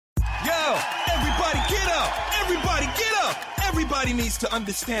Everybody get up! Everybody needs to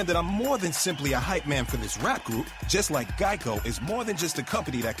understand that I'm more than simply a hype man for this rap group, just like Geico is more than just a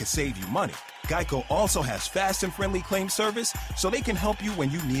company that can save you money. Geico also has fast and friendly claim service, so they can help you when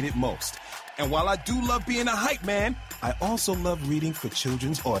you need it most. And while I do love being a hype man, I also love reading for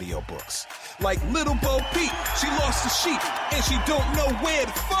children's audiobooks. Like Little Bo Peep, she lost the sheep, and she don't know where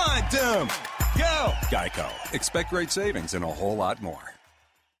to find them. Go! Geico. Expect great savings and a whole lot more.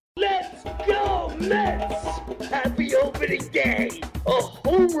 Let's go, Mets! Happy opening day! A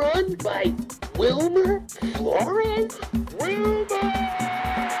home run by Wilmer Flores? Wilmer!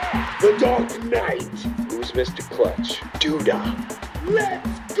 The Dark Knight! Who's Mr. Clutch? Duda!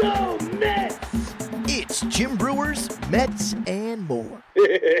 Let's go, Mets! It's Jim Breuer's Mets and More.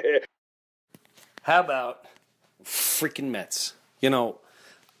 How about freaking Mets? You know,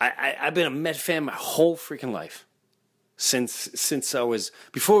 I've been a Met fan my whole freaking life. Since I was,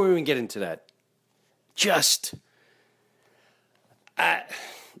 before we even get into that,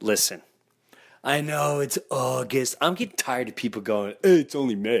 listen, I know it's August. I'm getting tired of people going, hey, it's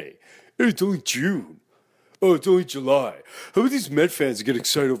only May. Hey, it's only June. Oh, it's only July. How about these Met fans that get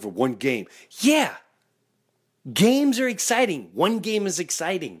excited over one game? Yeah, games are exciting. One game is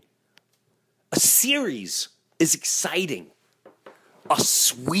exciting. A series is exciting. A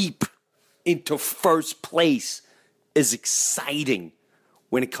sweep into first place is exciting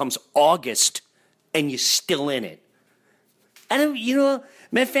when it comes August and you're still in it. And,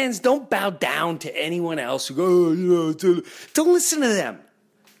 Met fans, don't bow down to anyone else who go, don't listen to them.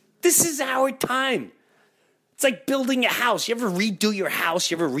 This is our time. It's like building a house. You ever redo your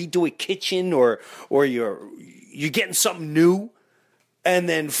house? You ever redo a kitchen or you're getting something new? And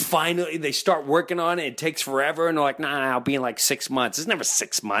then finally they start working on it. It takes forever. And they're like, nah, I'll be in like 6 months. It's never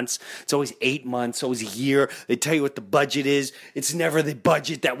 6 months. It's always 8 months. Always a year. They tell you what the budget is. It's never the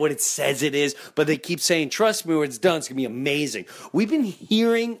budget that what it says it is. But they keep saying, trust me, when it's done, it's going to be amazing. We've been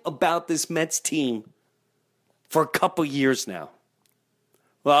hearing about this Mets team for a couple years now.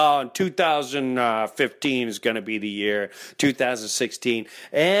 Well, 2015 is going to be the year. 2016.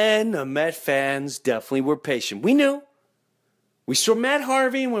 And the Met fans definitely were patient. We knew. We saw Matt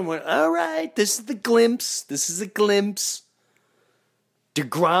Harvey and we went, all right, this is the glimpse. This is a glimpse.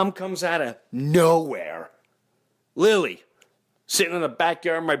 DeGrom comes out of nowhere. Lily, sitting in the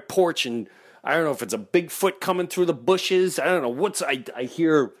backyard of my porch, and I don't know if it's a Bigfoot coming through the bushes. I don't know I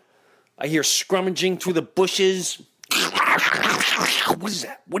hear scrummaging through the bushes. What is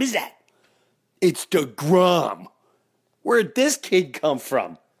that? What is that? It's DeGrom. Where'd this kid come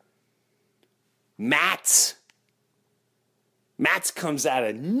from? Mats comes out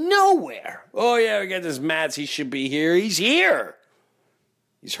of nowhere. Oh, yeah, we got this Mats. He should be here. He's here.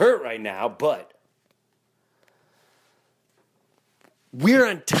 He's hurt right now, but we're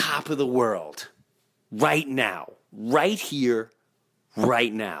on top of the world right now. Right here,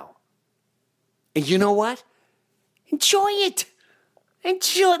 right now. And you know what? Enjoy it.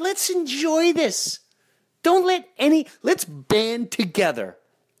 Enjoy it. Let's enjoy this. Let's band together.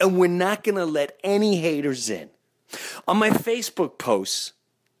 And we're not going to let any haters in. On my Facebook posts,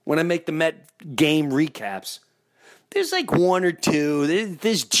 when I make the Met game recaps, there's like one or two.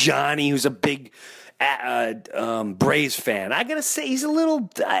 There's Johnny, who's a big Braves fan. I gotta say,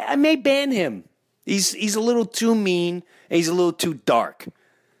 I may ban him. He's a little too mean, and he's a little too dark.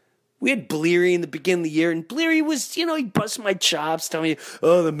 We had Bleary in the beginning of the year, and Bleary was, he busted my chops, telling me,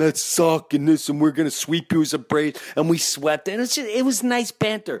 oh, the Mets suck and this, and we're going to sweep you as a Braves, and we swept. And it was nice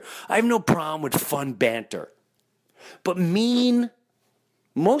banter. I have no problem with fun banter. But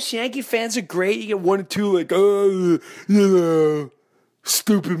most Yankee fans are great. You get one or two like,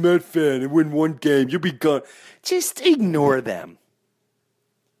 stupid Met fan and win one game. You'll be gone. Just ignore them.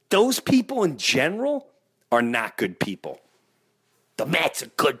 Those people in general are not good people. The Mets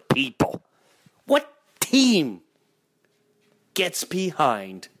are good people. What team gets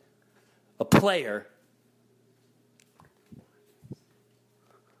behind a player?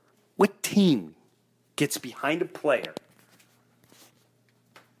 What team gets behind a player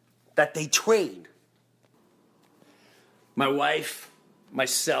that they trade? My wife,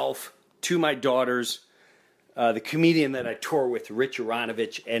 myself, two of my daughters, the comedian that I tour with, Rich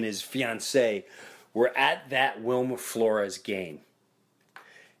Aronovich, and his fiancée, were at that Wilmer Flores game.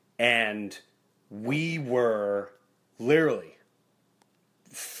 And we were literally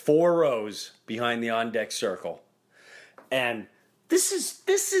 4 rows behind the on-deck circle. And this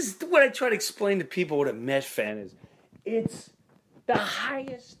is what I try to explain to people what a Met fan is. It's the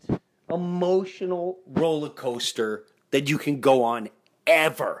highest emotional roller coaster that you can go on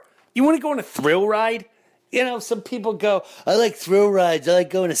ever. You want to go on a thrill ride? some people go, I like thrill rides. I like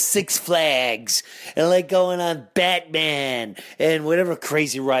going to Six Flags. And I like going on Batman and whatever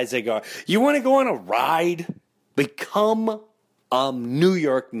crazy rides they go. You want to go on a ride? Become a New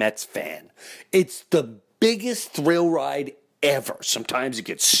York Mets fan. It's the biggest thrill ride ever. Sometimes you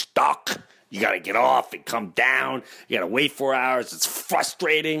get stuck. You got to get off and come down. You got to wait 4 hours. It's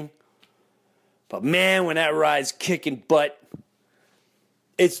frustrating. But man, when that ride's kicking butt,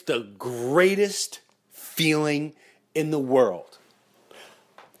 it's the greatest feeling in the world.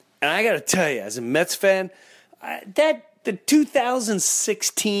 And I got to tell you, as a Mets fan, the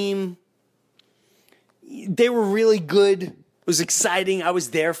 2016, they were really good. It was exciting. I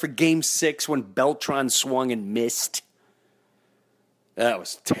was there for Game 6 when Beltran swung and missed. That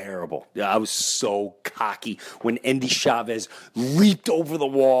was terrible. I was so cocky when Endy Chavez leaped over the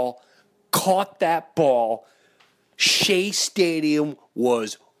wall, caught that ball. Shea Stadium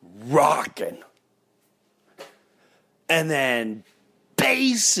was rocking. And then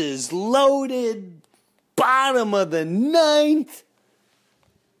bases loaded, bottom of the ninth.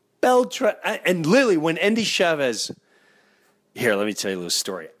 Beltran, and Lily, when Endy Chavez, here, let me tell you a little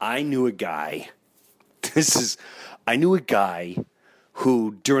story. I knew a guy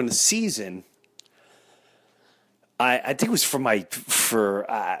who during the season, I think it was I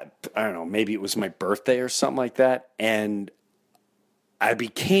don't know, maybe it was my birthday or something like that. And I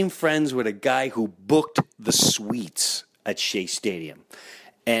became friends with a guy who booked the suites at Shea Stadium.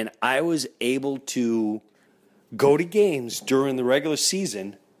 And I was able to go to games during the regular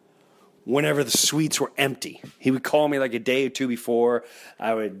season whenever the suites were empty. He would call me like a day or two before.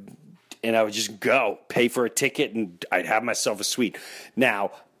 I would just go, pay for a ticket, and I'd have myself a suite.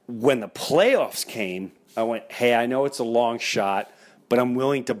 Now, when the playoffs came, I went, hey, I know it's a long shot, but I'm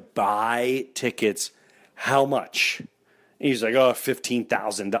willing to buy tickets. How much? And he's like, oh,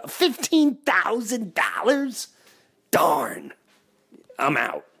 $15,000. $15,000? Darn. I'm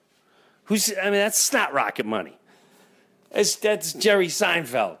out. That's snot rocket money. That's Jerry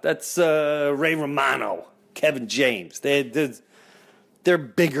Seinfeld. That's Ray Romano, Kevin James. They're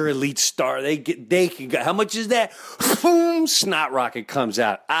bigger elite star. They can go. How much is that? Boom! Snot rocket comes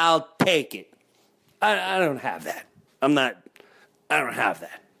out. I'll take it. I don't have that. I don't have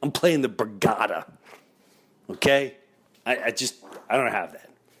that. I'm playing the Borgata. Okay? I don't have that.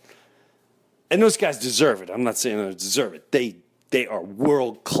 And those guys deserve it. I'm not saying they deserve it. They are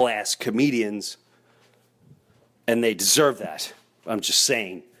world-class comedians, and they deserve that. I'm just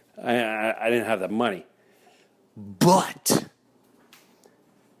saying. I didn't have that money. But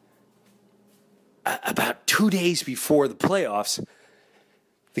about 2 days before the playoffs,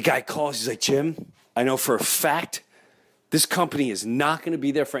 the guy calls. He's like, Jim, I know for a fact this company is not going to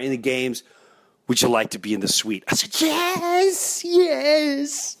be there for any of the games. Would you like to be in the suite? I said,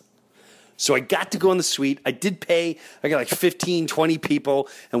 yes. So I got to go in the suite. I did pay. I got like 15, 20 people,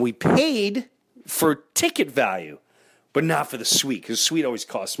 and we paid for ticket value, but not for the suite, because the suite always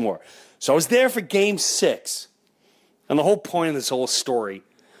costs more. So I was there for Game 6. And the whole point of this whole story,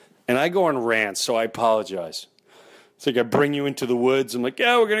 and I go on rants, so I apologize. It's like I bring you into the woods. I'm like,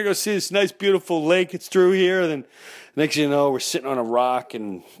 yeah, we're going to go see this nice, beautiful lake. It's through here. Then next thing you know, we're sitting on a rock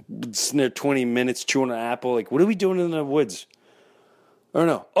and sitting there 20 minutes chewing an apple. Like, what are we doing in the woods? I don't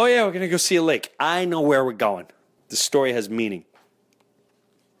know. Oh, yeah, we're going to go see a lake. I know where we're going. The story has meaning.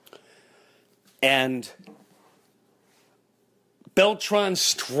 And Beltran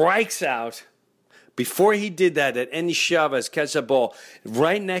strikes out. Before he did that Endy Chavez catch that ball,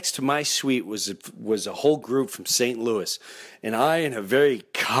 right next to my suite was a whole group from St. Louis. And I, in a very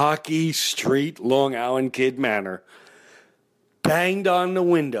cocky, street Long Island kid manner, banged on the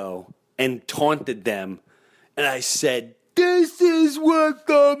window and taunted them. And I said, this is what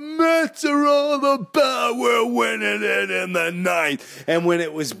the Mets are all about. We're winning it in the ninth. And when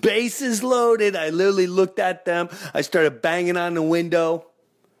it was bases loaded, I literally looked at them. I started banging on the window.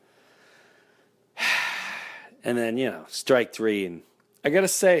 And then, strike three. And I got to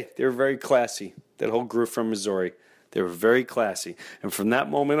say, they were very classy. That whole group from Missouri, they were very classy. And from that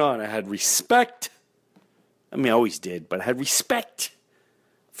moment on, I had respect. I always did, but I had respect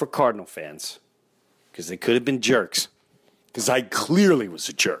for Cardinal fans. Because they could have been jerks. Because I clearly was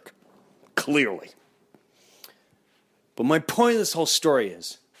a jerk. Clearly. But my point of this whole story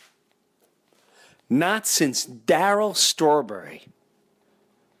is, not since Darryl Strawberry,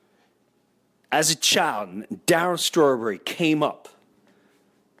 as a child, Darryl Strawberry came up,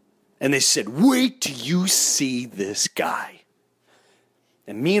 and they said, wait till you see this guy.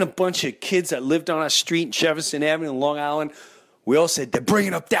 And me and a bunch of kids that lived on our street in Jefferson Avenue in Long Island, we all said, they're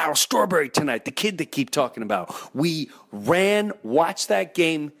bringing up Darryl Strawberry tonight, the kid they keep talking about. We ran, watched that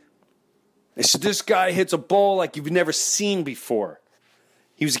game, They said, this guy hits a ball like you've never seen before.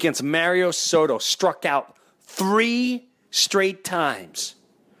 He was against Mario Soto, struck out 3 straight times.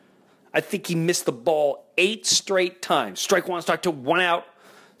 I think he missed the ball 8 straight times. Strike 1, strike 2, 1 out.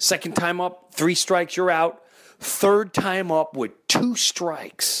 Second time up, 3 strikes, you're out. Third time up with 2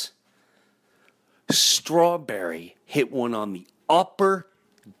 strikes. Strawberry hit one on the upper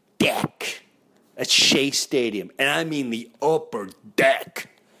deck at Shea Stadium. And I mean the upper deck.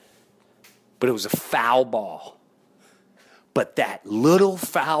 But it was a foul ball. But that little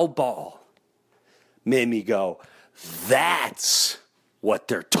foul ball made me go, that's what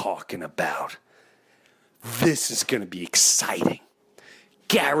they're talking about. This is going to be exciting.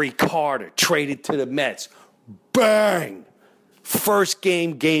 Gary Carter traded to the Mets. Bang! First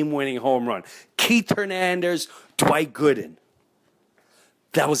game-winning home run. Keith Hernandez, Dwight Gooden.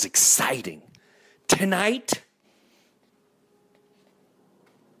 That was exciting. Tonight,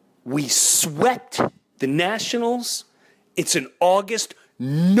 we swept the Nationals. It's in August.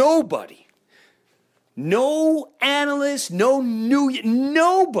 Nobody, no analyst,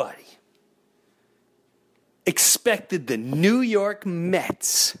 nobody expected the New York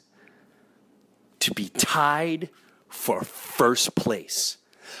Mets to be tied for first place.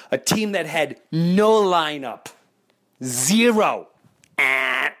 A team that had no lineup. 0.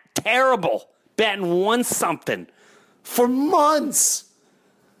 Terrible. Batting 1 something for months.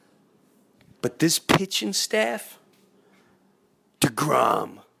 But this pitching staff,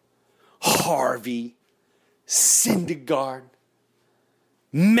 DeGrom, Harvey, Syndergaard,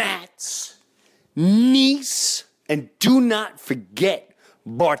 Matz, Nice, and do not forget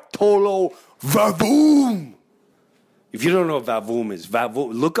Bartolo Vavoom. If you don't know what Vavoom is,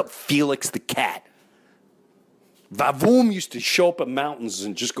 look up Felix the Cat. Vavoom used to show up at mountains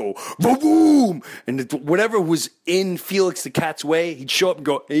and just go, Vavoom! And whatever was in Felix the Cat's way, he'd show up and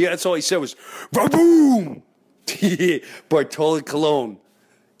go, yeah, that's all he said was, Vavoom! Bartolo Colon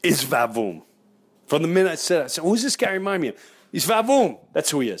is Vavoom. From the minute I said, who's this guy remind me of? He's Vavoom. That's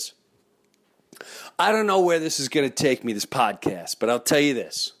who he is. I don't know where this is going to take me, this podcast, but I'll tell you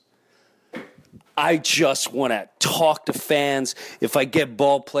this. I just want to talk to fans. If I get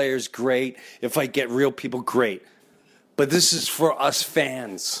ball players, great. If I get real people, great. But this is for us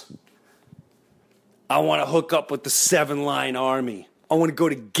fans. I want to hook up with the 7-Line Army. I want to go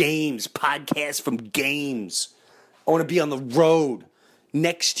to games, podcasts from games. I want to be on the road.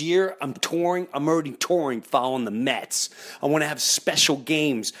 Next year, I'm touring. I'm already touring following the Mets. I want to have special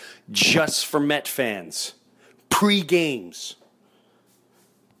games just for Met fans. Pre-games.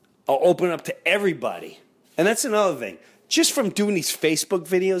 I'll open up to everybody. And that's another thing. Just from doing these Facebook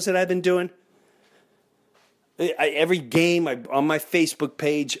videos that I've been doing, every game on my Facebook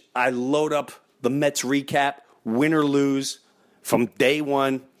page, I load up the Mets recap, win or lose, from day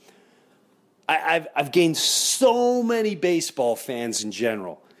one. I've gained so many baseball fans in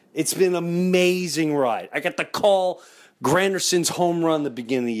general. It's been an amazing ride. I got to call Granderson's home run at the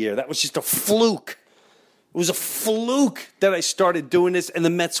beginning of the year. That was just a fluke. It was a fluke that I started doing this, and the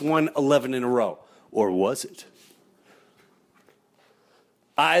Mets won 11 in a row. Or was it?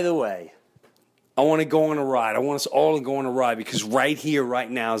 Either way, I want to go on a ride. I want us all to go on a ride because right here,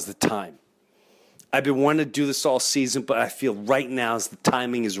 right now is the time. I've been wanting to do this all season, but I feel right now is the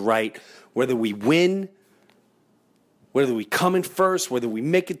timing is right. Whether we win, whether we come in first, whether we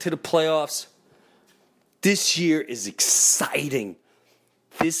make it to the playoffs, this year is exciting.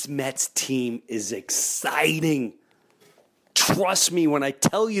 This Mets team is exciting. Trust me when I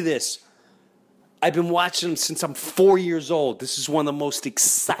tell you this. I've been watching them since I'm 4 years old. This is one of the most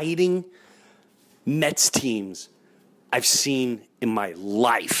exciting Mets teams I've seen in my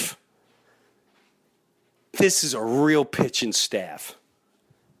life. This is a real pitching staff.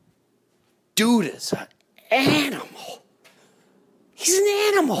 Dude is an animal. He's an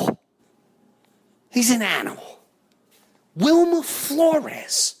animal. He's an animal. Wilmer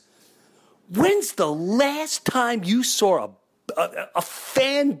Flores. When's the last time you saw a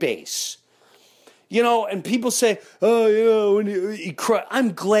fan base? You know, and people say, oh, you know, when he cried.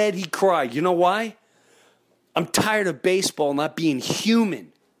 I'm glad he cried. You know why? I'm tired of baseball not being human.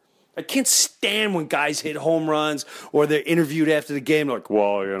 I can't stand when guys hit home runs or they're interviewed after the game like,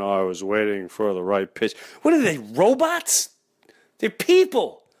 well, you know, I was waiting for the right pitch. What are they, robots? They're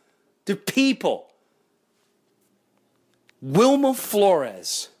people. They're people. Wilmer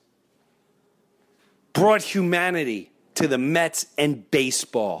Flores brought humanity to the Mets and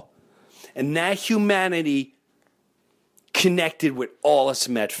baseball. And that humanity connected with all us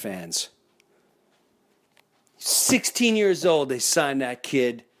Met fans. 16 years old, they signed that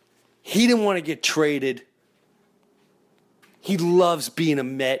kid. He didn't want to get traded. He loves being a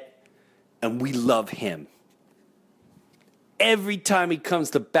Met. and we love him. Every time he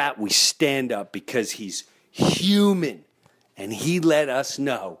comes to bat, we stand up because he's human. And he let us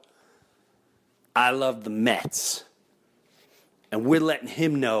know, I love the Mets. And we're letting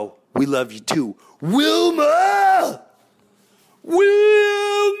him know we love you too. Wilma! Wilma!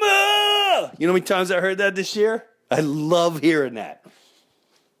 You know how many times I heard that this year? I love hearing that.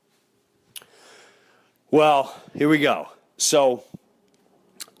 Well, here we go. So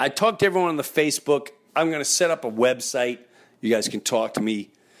I talked to everyone on the Facebook. I'm going to set up a website. You guys can talk to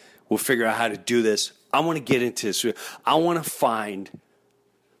me. We'll figure out how to do this. I want to get into this. I want to find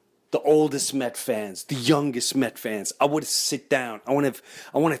the oldest Met fans, the youngest Met fans. I want to sit down. I want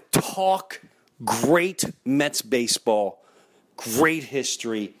to talk great Mets baseball, great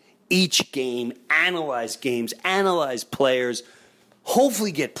history, each game, analyze games, analyze players,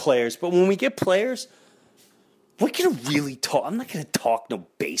 hopefully get players. But when we get players, we're going to really talk. I'm not going to talk no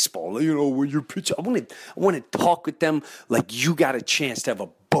baseball. You know, when you're pitching, I want to talk with them like you got a chance to have a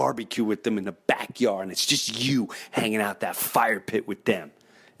barbecue with them in the backyard, and it's just you hanging out that fire pit with them.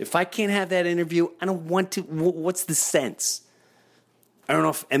 If I can't have that interview, I don't want to. What's the sense? I don't know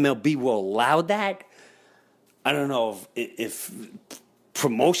if MLB will allow that. I don't know if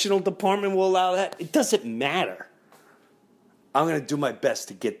promotional department will allow that. It doesn't matter. I'm going to do my best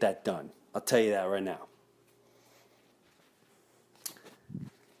to get that done. I'll tell you that right now.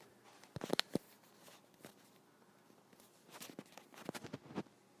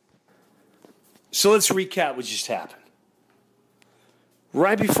 So let's recap what just happened.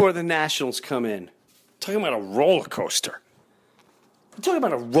 Right before the Nationals come in, talking about a roller coaster. I'm talking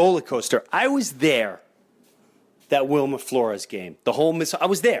about a roller coaster. I was there, that Wilmer Flores game. The whole I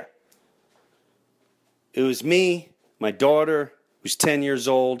was there. It was me, my daughter, who's 10 years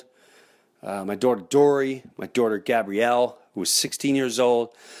old, my daughter Dory, my daughter Gabrielle, who was 16 years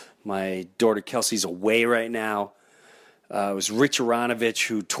old. My daughter Kelsey's away right now. It was Rich Aronovich,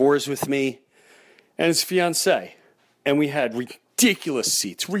 who tours with me, and his fiancée. And we had ridiculous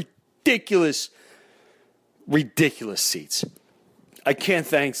seats. Ridiculous seats. I can't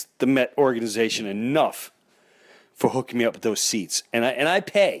thank the Met organization enough for hooking me up with those seats. And I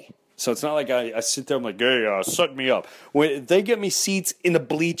pay. So it's not like I sit there, I'm like, hey, suck me up. When they get me seats in the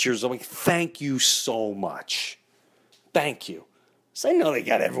bleachers, I'm like, thank you so much. Thank you. So I know they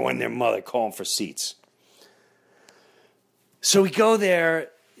got everyone and their mother calling for seats. So we go there.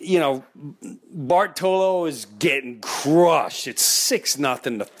 You know, Bartolo is getting crushed. It's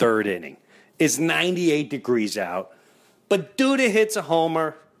 6-0 the third inning. It's 98 degrees out. But Duda hits a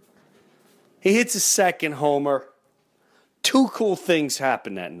homer. He hits a second homer. Two cool things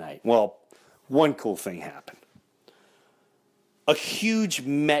happened that night. Well, one cool thing happened. A huge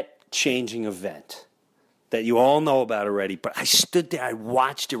Met-changing event that you all know about already. But I stood there. I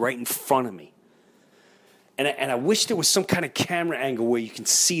watched it right in front of me. And I wish there was some kind of camera angle where you can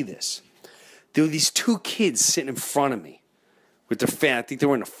see this. There were these two kids sitting in front of me with their fan. I think they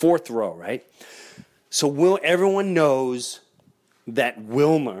were in the fourth row, right? So everyone knows that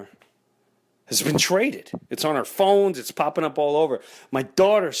Wilmer has been traded. It's on our phones. It's popping up all over. My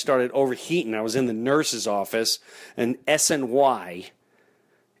daughter started overheating. I was in the nurse's office, and SNY,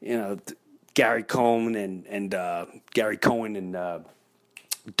 you know, Gary Cohen and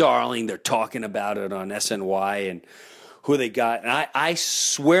Darling, they're talking about it on SNY and who they got. And I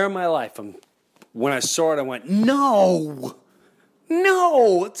swear on my life, when I saw it, I went, no,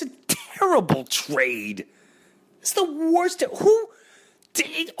 it's a terrible trade. It's the worst. Who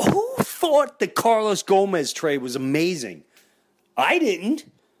thought the Carlos Gomez trade was amazing? I didn't.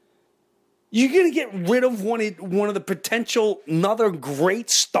 You're going to get rid of one of the potential, another great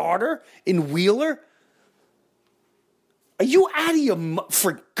starter in Wheeler? Are you out of your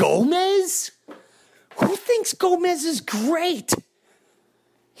for Gomez? Who thinks Gomez is great?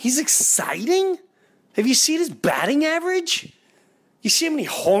 He's exciting. Have you seen his batting average? You see how many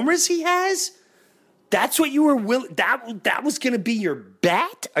homers he has? That's what you were willing. That was going to be your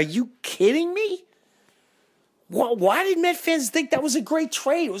bet? Are you kidding me? Why did Met fans think that was a great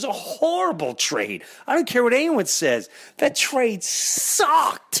trade? It was a horrible trade. I don't care what anyone says. That trade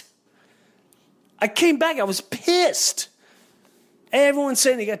sucked. I came back. I was pissed. Everyone's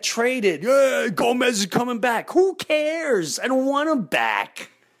saying he got traded. Yeah, Gomez is coming back. Who cares? I don't want him back.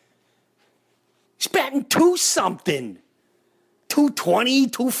 He's batting 2-something. 220,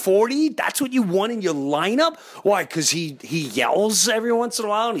 240. That's what you want in your lineup? Why? Because he yells every once in a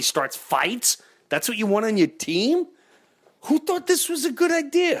while and he starts fights? That's what you want on your team? Who thought this was a good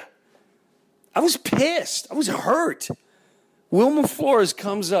idea? I was pissed. I was hurt. Wilmer Flores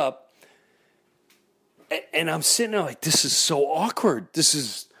comes up. And I'm sitting there like, this is so awkward.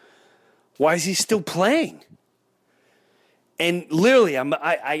 Why is he still playing? And literally,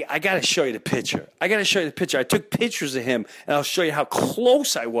 I got to show you the picture. I took pictures of him, and I'll show you how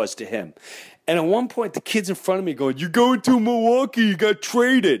close I was to him. And at one point, the kid's in front of me going, "You're going to Milwaukee. You got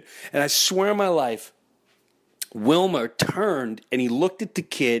traded." And I swear on my life, Wilmer turned, and he looked at the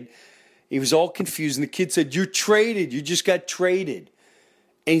kid. He was all confused, and the kid said, "You're traded. You just got traded."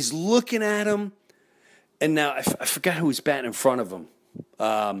 And he's looking at him, and now I forgot who was batting in front of him.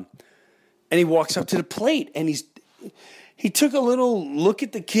 And he walks up to the plate, and he took a little look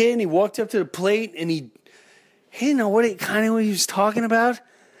at the kid, and he walked up to the plate, and he didn't know what he was talking about.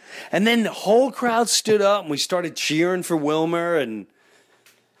 And then the whole crowd stood up, and we started cheering for Wilmer, and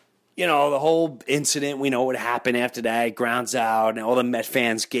the whole incident, we know what happened after that. Grounds out, and all the Met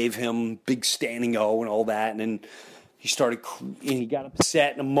fans gave him big standing O and all that. And then he got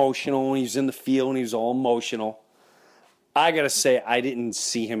upset and emotional, and he was in the field, and he was all emotional. I got to say, I didn't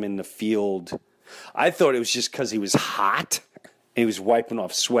see him in the field. I thought it was just because he was hot, and he was wiping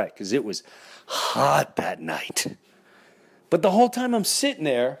off sweat, because it was hot that night. But the whole time I'm sitting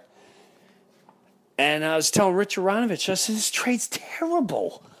there, and I was telling Rich Aronovich, I said, this trade's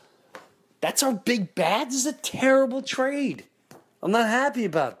terrible. That's our big bad. This is a terrible trade. I'm not happy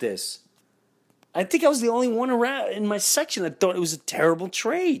about this. I think I was the only one around in my section that thought it was a terrible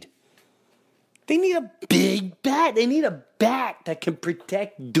trade. They need a big bat. They need a bat that can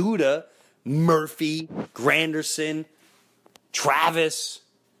protect Duda, Murphy, Granderson, Travis.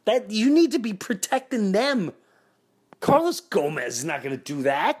 That you need to be protecting them. Carlos Gomez is not going to do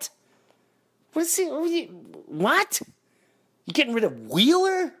that. What? You getting rid of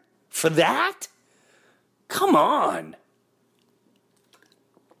Wheeler for that? Come on.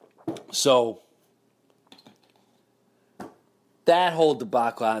 So that whole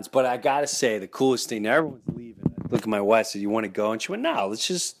debacle happens, but I got to say, the coolest thing, everyone's leaving. I look at my wife, said, "You want to go?" And she went, "No,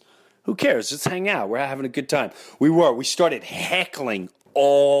 who cares? Let's hang out. We're having a good time." We started heckling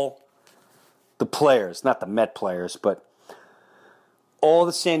all the players, not the Met players, but all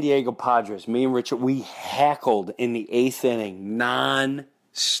the San Diego Padres. Me and Richard, we heckled in the 8th inning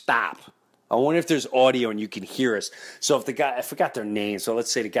non-stop. I wonder if there's audio and you can hear us. So if the guy, I forgot their name, so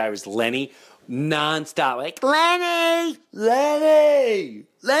let's say the guy was Lenny, non-stop, like, Lenny, look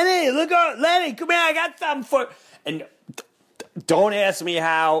out, Lenny, come here, I got something for you. And don't ask me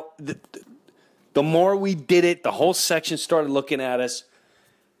how. The more we did it, the whole section started looking at us,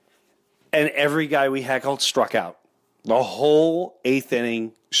 and every guy we heckled struck out. The whole 8th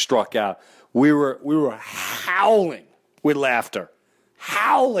inning struck out. We were howling with laughter.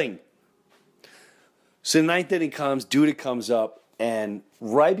 Howling. So the 9th inning comes, Duda comes up, and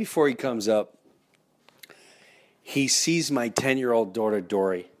right before he comes up, he sees my 10-year-old daughter,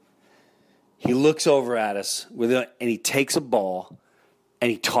 Dory. He looks over at us, and he takes a ball, and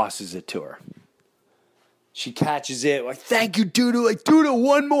he tosses it to her. She catches it, like, "Thank you, Duda." Like, "Duda,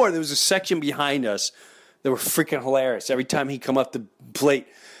 one more." There was a section behind us that were freaking hilarious. Every time he come up the plate,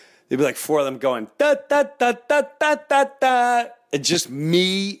 there'd be like 4 of them going, "Da, da, da, da, da, da, da." And just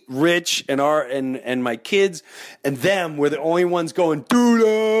me, Rich, and my kids, and them were the only ones going,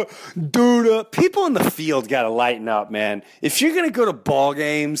 "Duda, Duda." People in the field got to lighten up, man. If you're going to go to ball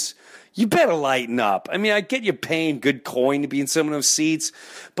games, you better lighten up. I mean, I get you paying good coin to be in some of those seats,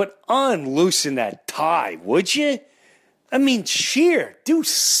 but unloosen that tie, would you? I mean, cheer. Do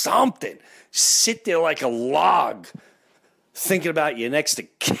something. Sit there like a log thinking about your next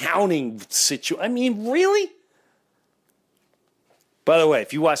accounting situation. I mean, really? By the way,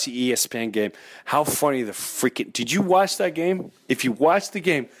 if you watch the ESPN game, how funny did you watch that game? If you watched the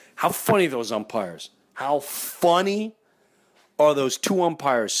game, how funny those umpires. How funny are those 2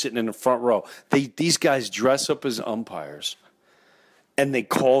 umpires sitting in the front row? These guys dress up as umpires, and they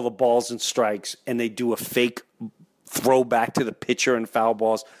call the balls and strikes, and they do a fake throw back to the pitcher and foul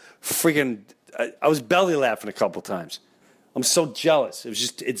balls. Freaking, I was belly laughing a couple times. I'm so jealous.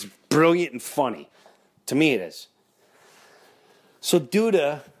 It's brilliant and funny. To me, it is. So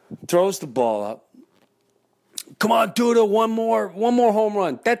Duda throws the ball up. "Come on, Duda, one more home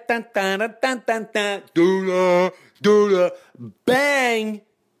run. Da, da, da, da, da, da, da. Duda, bang,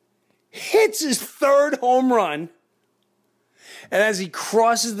 hits his 3rd home run. And as he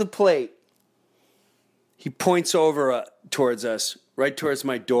crosses the plate, he points over towards us, right towards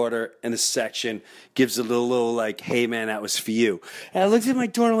my daughter in the section, gives a little like, "Hey, man, that was for you." And I looked at my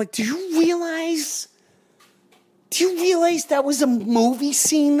daughter, I'm like, Do you realize that was a movie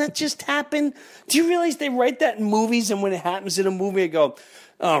scene that just happened? Do you realize they write that in movies, and when it happens in a movie, I go,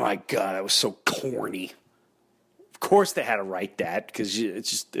 "Oh, my God, that was so corny." Of course they had to write that, because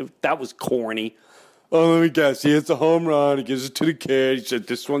that was corny. Oh, let me guess. He hits a home run. He gives it to the kid. He said,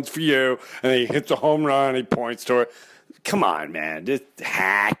 this one's for you. And then he hits a home run. And he points to it. Come on, man. Just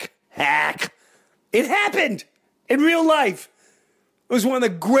hack. It happened in real life. It was one of the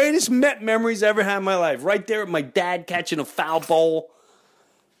greatest Met memories I ever had in my life. Right there with my dad catching a foul ball.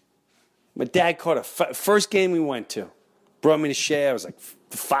 My dad caught a first game we went to. Brought me to Shea. I was like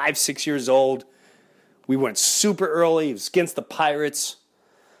 5, 6 years old. We went super early. It was against the Pirates.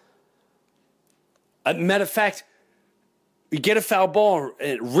 Matter of fact, we get a foul ball,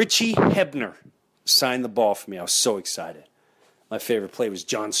 and Richie Hebner signed the ball for me. I was so excited. My favorite play was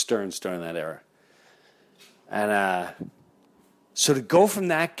John Stearns during that era. And so to go from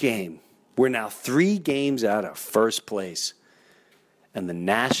that game, we're now 3 games out of first place, and the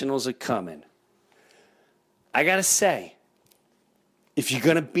Nationals are coming. I got to say, if you're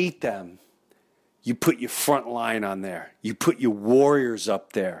going to beat them, you put your front line on there. You put your Warriors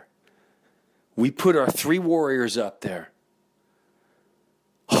up there. We put our 3 Warriors up there.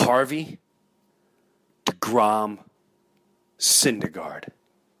 Harvey, DeGrom, Syndergaard.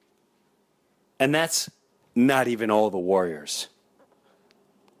 And that's not even all the Warriors.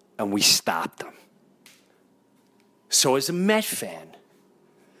 And we stopped them. So as a Met fan,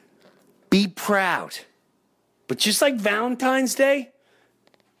 be proud. But just like Valentine's Day,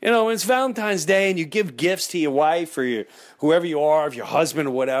 when it's Valentine's Day and you give gifts to your wife or your whoever you are, if your husband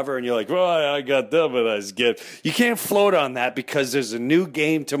or whatever, and you're like, oh, I got them a nice gift. You can't float on that because there's a new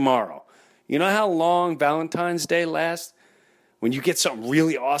game tomorrow. You know how long Valentine's Day lasts? When you get something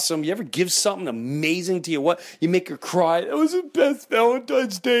really awesome, you ever give something amazing to your wife? You make her cry. That was the best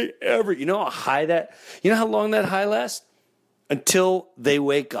Valentine's Day ever. You know how long that high lasts? Until they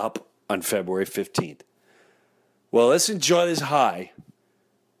wake up on February 15th. Well, let's enjoy this high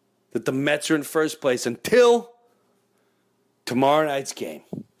that the Mets are in first place until tomorrow night's game.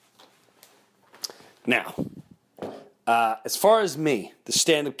 Now, as far as me, the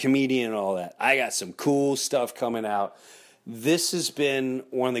stand-up comedian and all that, I got some cool stuff coming out. This has been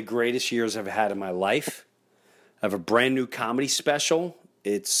one of the greatest years I've had in my life. I have a brand new comedy special.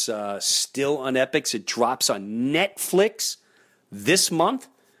 It's still on Epix. It drops on Netflix this month.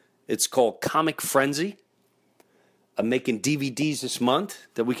 It's called Comic Frenzy. I'm making DVDs this month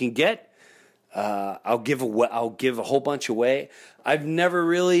that we can get. I'll give a whole bunch away. I've never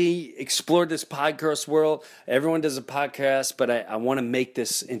really explored this podcast world. Everyone does a podcast, but I want to make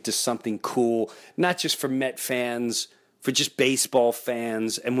this into something cool, not just for Met fans, for just baseball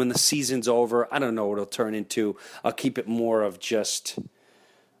fans. And when the season's over, I don't know what it'll turn into. I'll keep it more of just,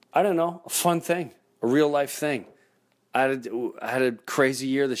 a fun thing, a real life thing. I had a crazy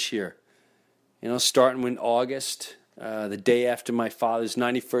year this year. Starting in August, the day after my father's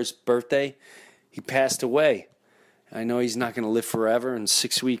 91st birthday, he passed away. I know he's not going to live forever, and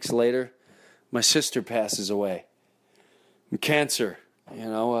 6 weeks later, my sister passes away from cancer.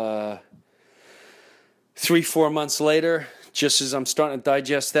 3-4 months later, just as I'm starting to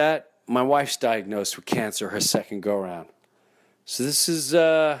digest that, my wife's diagnosed with cancer, her second go-around. So this is,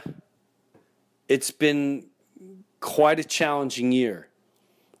 it's been quite a challenging year.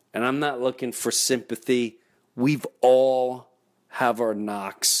 And I'm not looking for sympathy. We've all have our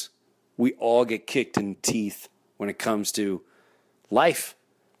knocks. We all get kicked in the teeth when it comes to life.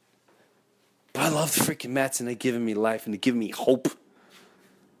 But I love the freaking Mets, and they're giving me life, and they're giving me hope.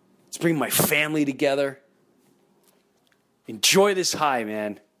 It's bringing my family together. Enjoy this high,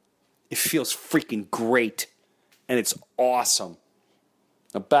 man. It feels freaking great, and it's awesome.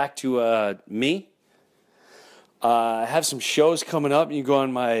 Now back to me. I have some shows coming up. You can go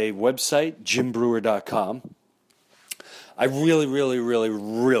on my website, jimbreuer.com. I really, really, really,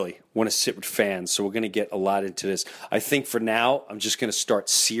 really want to sit with fans, so we're going to get a lot into this. I think for now, I'm just going to start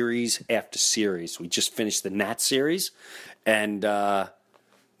series after series. We just finished the Nat series, and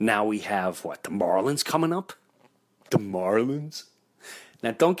now we have, the Marlins coming up? The Marlins?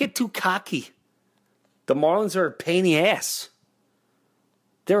 Now, don't get too cocky. The Marlins are a pain in the ass.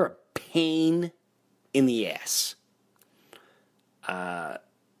 They're a pain in the ass. And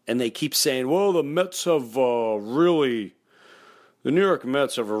they keep saying, well, the Mets have the New York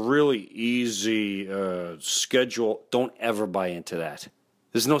Mets have a really easy schedule. Don't ever buy into that.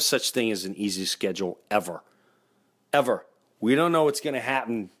 There's no such thing as an easy schedule ever. Ever. We don't know what's going to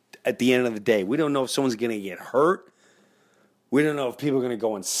happen at the end of the day. We don't know if someone's going to get hurt. We don't know if people are going to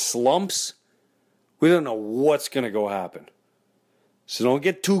go in slumps. We don't know what's going to go happen. So don't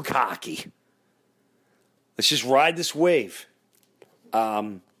get too cocky. Let's just ride this wave.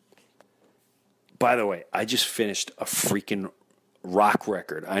 By the way, I just finished a freaking rock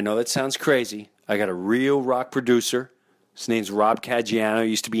record. I know that sounds crazy. I got a real rock producer, His name's Rob Caggiano. He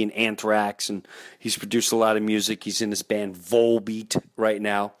used to be in Anthrax, and he's produced a lot of music. He's in this band Volbeat right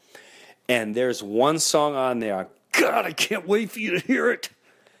now. And there's one song on there. God, I can't wait for you to hear it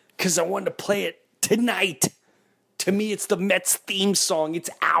because I wanted to play it tonight. To me, it's the Mets theme song.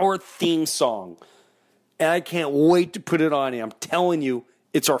 It's our theme song. And I can't wait to put it on here. I'm telling you,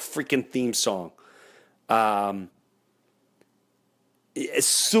 it's our freaking theme song. As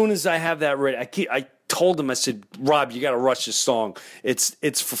soon as I have that ready, I told him, I said, Rob, you got to rush this song. It's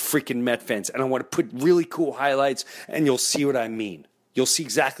for freaking Met fans. And I want to put really cool highlights, and you'll see what I mean. You'll see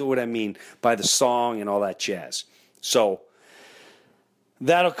exactly what I mean by the song and all that jazz. So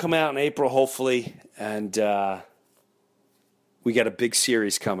that'll come out in April, hopefully. And we got a big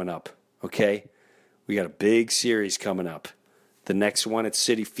series coming up, okay? We got a big series coming up. The next one at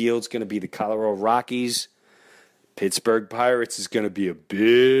Citi Field's going to be the Colorado Rockies. Pittsburgh Pirates is going to be a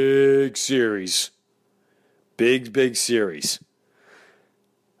big series. Big series.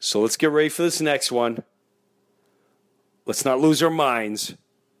 So let's get ready for this next one. Let's not lose our minds.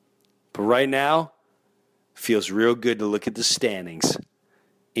 But right now, it feels real good to look at the standings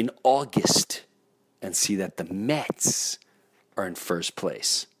in August and see that the Mets are in first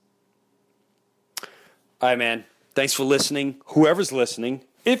place. All right, man. Thanks for listening. Whoever's listening,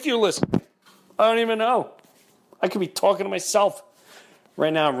 if you're listening, I don't even know. I could be talking to myself.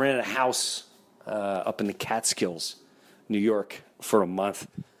 Right now, I'm renting a house up in the Catskills, New York, for a month.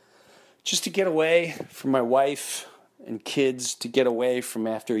 Just to get away from my wife and kids, to get away from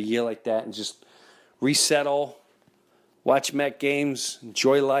after a year like that and just resettle, watch Met games,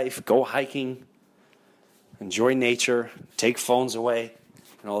 enjoy life, go hiking, enjoy nature, take phones away,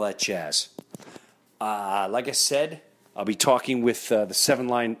 and all that jazz. Like I said, I'll be talking with the Seven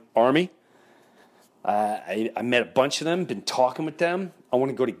Line Army. I met a bunch of them, been talking with them. I want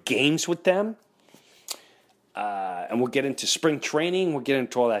to go to games with them. And we'll get into spring training. We'll get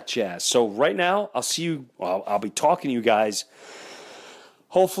into all that jazz. So right now, I'll see you. I'll be talking to you guys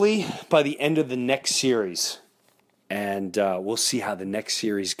hopefully by the end of the next series. And we'll see how the next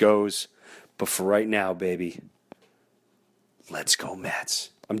series goes. But for right now, baby, let's go Mets.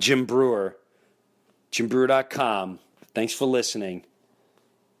 I'm Jim Breuer, JimBreuer.com. Thanks for listening.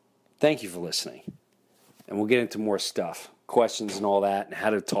 Thank you for listening. And we'll get into more stuff, questions and all that, and how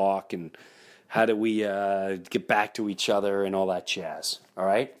to talk, and how do we get back to each other and all that jazz. All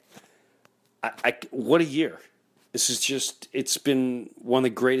right? What a year. This is just, it's been one of the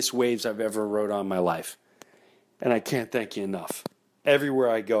greatest waves I've ever rode on in my life. And I can't thank you enough. Everywhere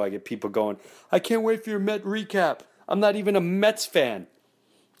I go, I get people going, I can't wait for your Met recap. I'm not even a Mets fan.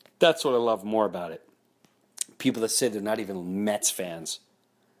 That's what I love more about it. People that say they're not even Mets fans.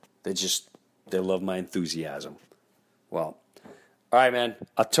 They love my enthusiasm. Well, all right, man.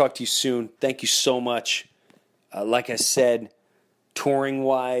 I'll talk to you soon. Thank you so much. Like I said,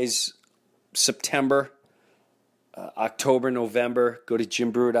 touring-wise, September, October, November, go to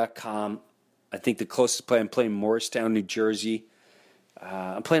JimBreuer.com. I think the closest play, I'm playing Morristown, New Jersey.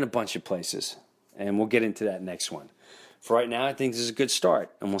 I'm playing a bunch of places, and we'll get into that next one. For right now, I think this is a good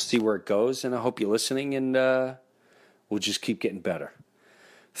start, and we'll see where it goes, and I hope you're listening, and we'll just keep getting better.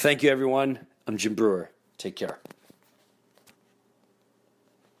 Thank you, everyone. I'm Jim Breuer. Take care.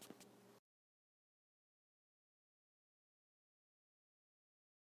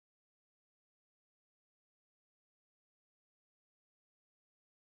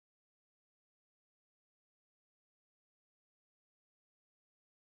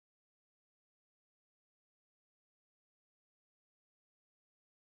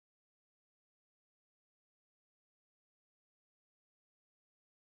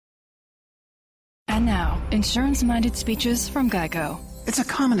 And now, insurance-minded speeches from Geico. It's a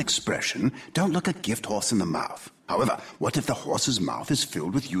common expression, don't look a gift horse in the mouth. However, what if the horse's mouth is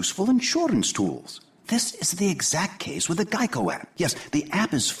filled with useful insurance tools? This is the exact case with the Geico app. Yes, the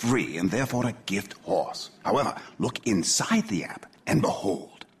app is free and therefore a gift horse. However, look inside the app and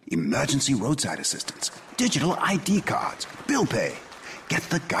behold, emergency roadside assistance, digital ID cards, bill pay. Get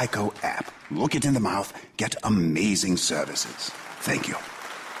the Geico app. Look it in the mouth, get amazing services. Thank you.